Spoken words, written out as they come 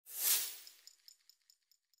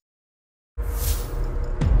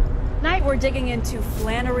we're digging into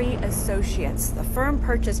Flannery Associates. The firm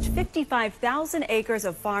purchased 55,000 acres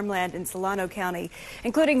of farmland in Solano County,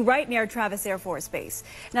 including right near Travis Air Force Base.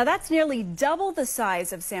 Now, that's nearly double the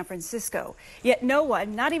size of San Francisco. Yet no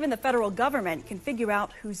one, not even the federal government, can figure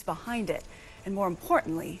out who's behind it. And more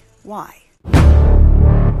importantly, why.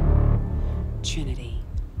 Trinity,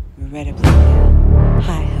 RedOrBluePill,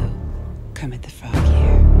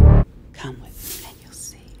 HiHoKermitTheFrogHere. Come with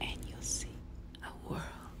me and you'll see a world.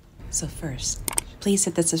 So first, please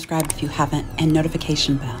hit the subscribe if you haven't and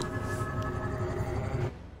notification bell.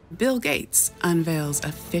 Bill Gates unveils a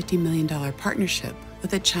 $50 million partnership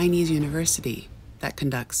with a Chinese university that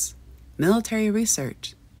conducts military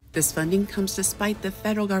research. This funding comes despite the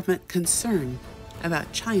federal government concern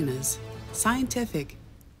about China's scientific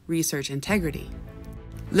research integrity.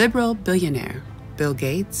 Liberal billionaire Bill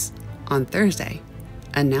Gates on Thursday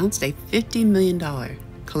announced a $50 million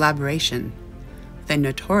collaboration with a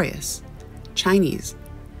notorious Chinese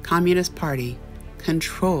Communist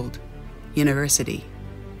Party-controlled university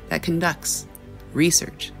that conducts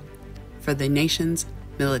research for the nation's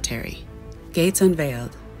military. Gates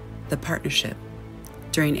unveiled the partnership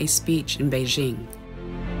during a speech in Beijing.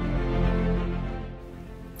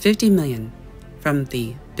 $50 million from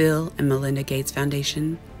the Bill and Melinda Gates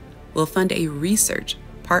Foundation will fund a research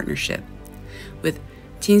partnership with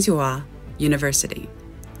Tsinghua University,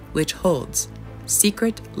 which holds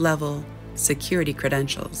secret-level security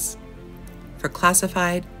credentials for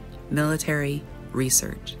classified military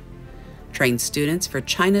research, trains students for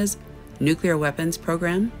China's nuclear weapons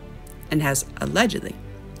program, and has allegedly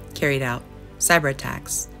carried out cyber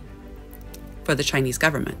attacks for the Chinese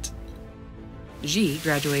government. Xi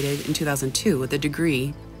graduated in 2002 with a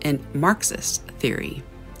degree in Marxist theory,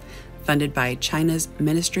 funded by China's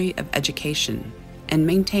Ministry of Education, and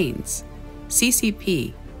maintains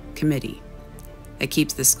CCP committee that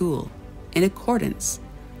keeps the school in accordance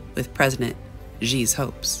with President Xi's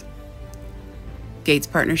hopes. Gates'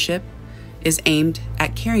 partnership is aimed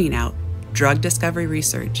at carrying out drug discovery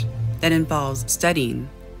research that involves studying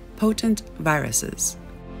potent viruses.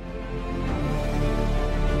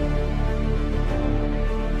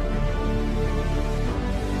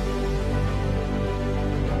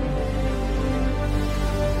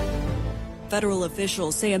 Federal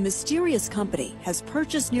officials say a mysterious company has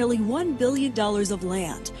purchased nearly $1 billion of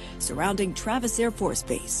land surrounding Travis Air Force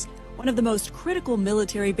Base, one of the most critical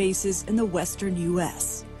military bases in the western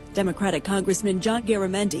U.S. Democratic Congressman John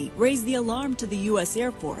Garamendi raised the alarm to the U.S.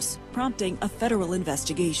 Air Force, prompting a federal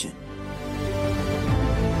investigation.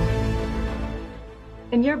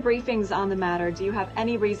 In your briefings on the matter, do you have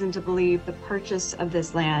any reason to believe the purchase of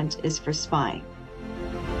this land is for spying?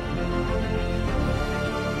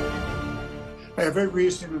 I have every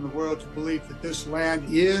reason in the world to believe that this land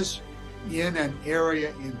is in an area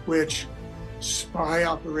in which spy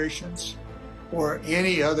operations or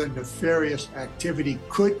any other nefarious activity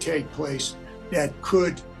could take place that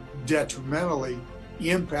could detrimentally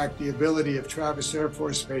impact the ability of Travis Air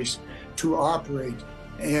Force Base to operate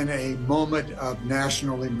in a moment of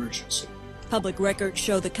national emergency. Public records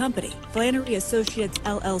show the company, Flannery Associates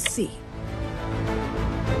LLC,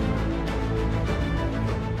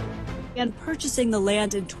 and purchasing the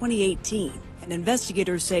land in 2018. And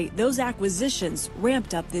investigators say those acquisitions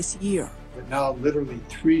ramped up this year. But now literally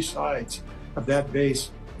 3 sides of that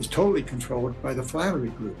base is totally controlled by the Flannery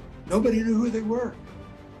Group. Nobody knew who they were.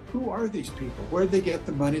 Who are these people? Where did they get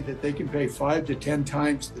the money that they can pay 5 to 10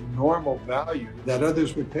 times the normal value that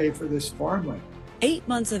others would pay for this farmland? 8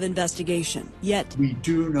 months of investigation, yet we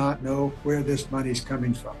do not know where this money's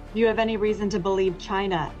coming from. Do you have any reason to believe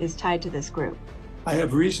China is tied to this group? I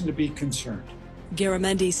have reason to be concerned.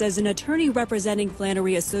 Garamendi says an attorney representing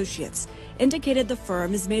Flannery Associates indicated the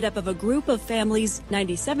firm is made up of a group of families,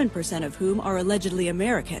 97% of whom are allegedly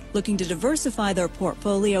American, looking to diversify their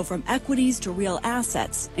portfolio from equities to real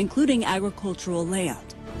assets, including agricultural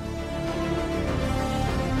land.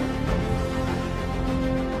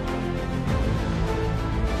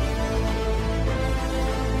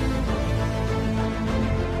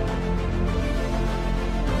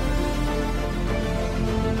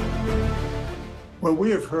 Well,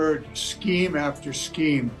 we have heard scheme after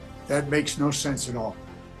scheme that makes no sense at all.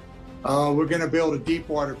 We're going to build a deep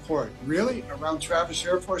water port. Really? Around Travis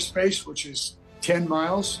Air Force Base, which is 10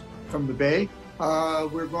 miles from the bay?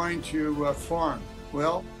 We're going to farm.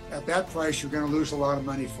 Well, at that price, you're going to lose a lot of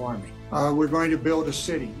money farming. We're going to build a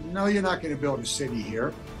city. No, you're not going to build a city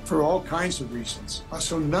here for all kinds of reasons.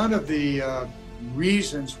 So none of the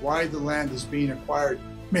reasons why the land is being acquired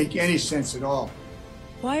make any sense at all.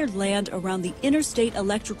 Acquired land around the interstate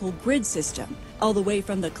electrical grid system, all the way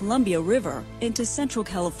from the Columbia River into Central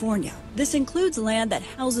California. This includes land that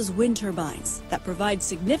houses wind turbines that provide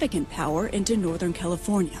significant power into Northern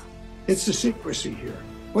California. It's the secrecy here.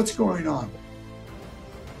 What's going on?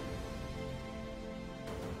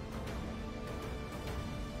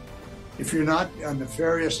 If you're not a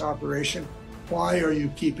nefarious operation, why are you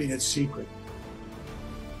keeping it secret?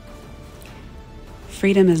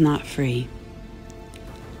 Freedom is not free.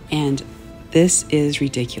 And this is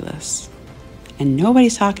ridiculous. And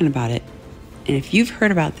nobody's talking about it. And if you've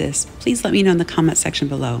heard about this, please let me know in the comment section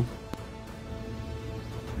below.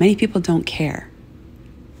 Many people don't care,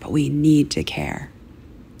 but we need to care.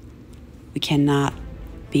 We cannot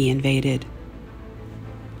be invaded.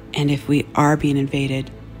 And if we are being invaded,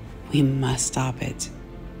 we must stop it.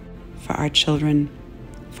 For our children,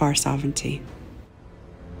 for our sovereignty.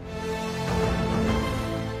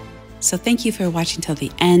 So thank you for watching till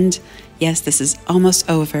the end. Yes, this is almost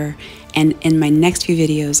over. And in my next few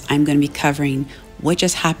videos, I'm going to be covering what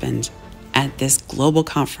just happened at this global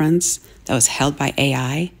conference that was held by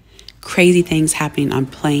AI, crazy things happening on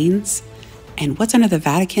planes, and what's under the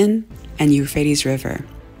Vatican and Euphrates River,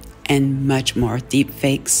 and much more deep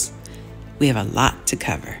fakes. We have a lot to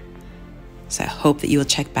cover. So I hope that you will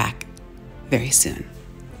check back very soon.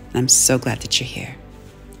 And I'm so glad that you're here.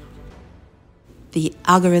 The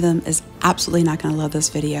algorithm is absolutely not going to love this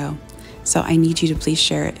video, so I need you to please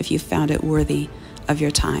share it if you found it worthy of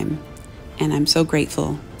your time. And I'm so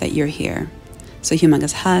grateful that you're here. So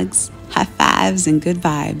humongous hugs, high fives, and good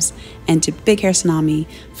vibes. And to Big Hair Tsunami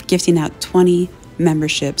for gifting out 20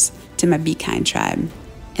 memberships to my Be Kind tribe.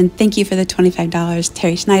 And thank you for the $25,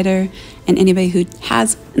 Terry Schneider, and anybody who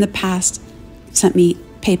has in the past sent me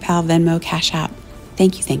PayPal, Venmo, Cash App.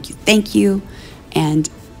 Thank you, thank you, thank you. And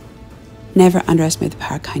never underestimate the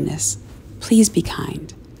power of kindness. Please be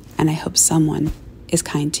kind, and I hope someone is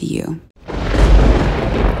kind to you.